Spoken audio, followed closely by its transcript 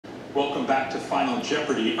Welcome back to Final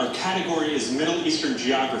Jeopardy. Our category is Middle Eastern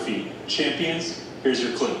Geography. Champions, here's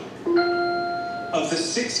your clue. Of the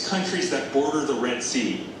 6 countries that border the Red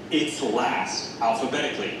Sea, it's last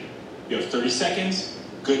alphabetically. You have 30 seconds.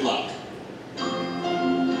 Good luck.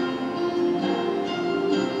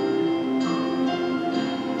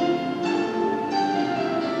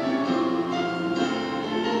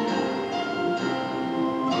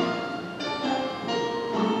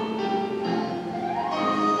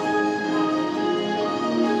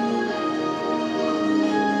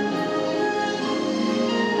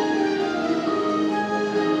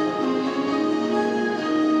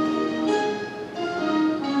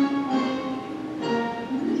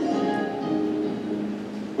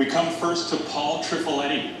 We come first to Paul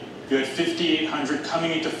Trifoletti. You had 5,800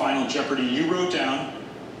 coming into Final Jeopardy. You wrote down,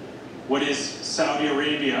 what is Saudi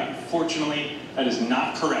Arabia? Fortunately, that is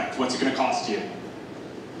not correct. What's it going to cost you?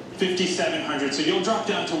 5,700. So you'll drop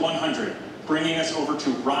down to 100, bringing us over to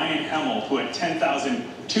Ryan Hemmel, who had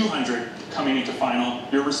 10,200 coming into Final.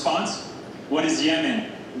 Your response? What is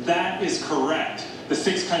Yemen? That is correct. The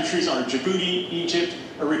 6 countries are Djibouti, Egypt,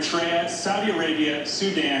 Eritrea, Saudi Arabia,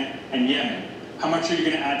 Sudan, and Yemen. How much are you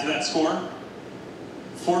going to add to that score?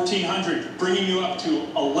 1,400, bringing you up to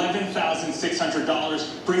 $11,600,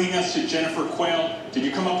 bringing us to Jennifer Quail. Did you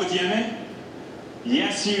come up with Yemen?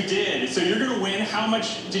 Yes, you did. So you're going to win. How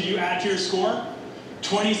much did you add to your score?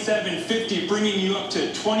 2,750, bringing you up to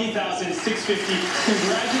 20,650.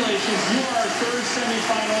 Congratulations, you are our 3rd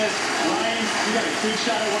semifinalist. Ryan, you got a good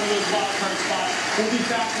shot at one of those wildcard spots. We'll be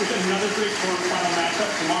back with another great quarterfinal matchup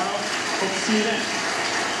tomorrow. Hope to see you then.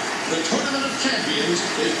 The Tournament of Champions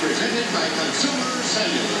is presented by Consumer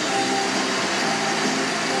Cellular.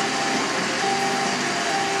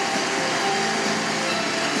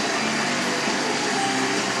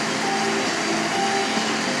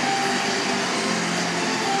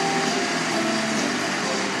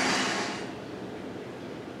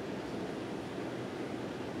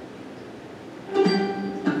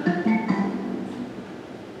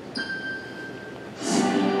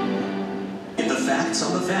 Facts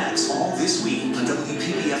on the facts all this week on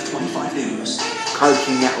WPBF 25 News.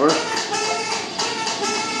 Cartoon Network.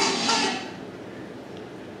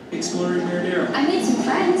 Exploring Maradero. I made some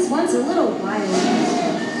friends. One's a little wild.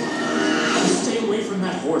 Stay away from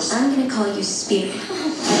that horse. I'm gonna call you Spirit.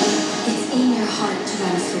 It's in your heart to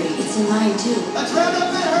run free. It's in mine too. Let's round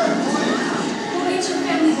up that herd. What made your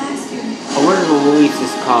family back, Spirit? I wonder what Luis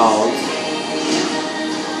is called.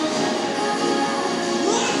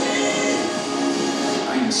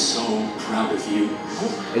 So proud of you.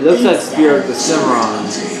 It looks like Spirit the Cimarron.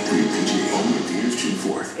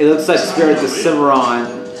 It looks like Spirit the Cimarron,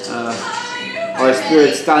 or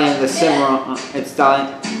Spirit Stallion the Cimarron.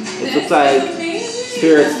 It looks like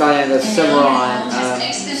Spirit Stallion the Cimarron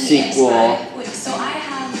sequel.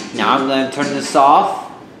 Now I'm going to turn this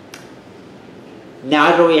off.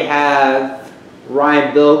 Now that we have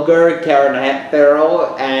Ryan Bilger, Karen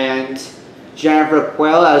Farrell, and Jennifer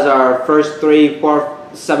Quail as our first 3-4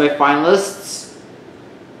 semifinalists.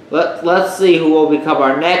 Let's see who will become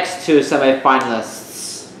our next 2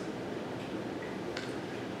 semifinalists.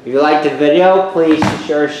 If you liked the video, please be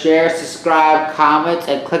sure to share, subscribe, comment,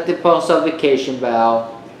 and click the post notification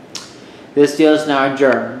bell. This video is now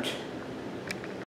adjourned.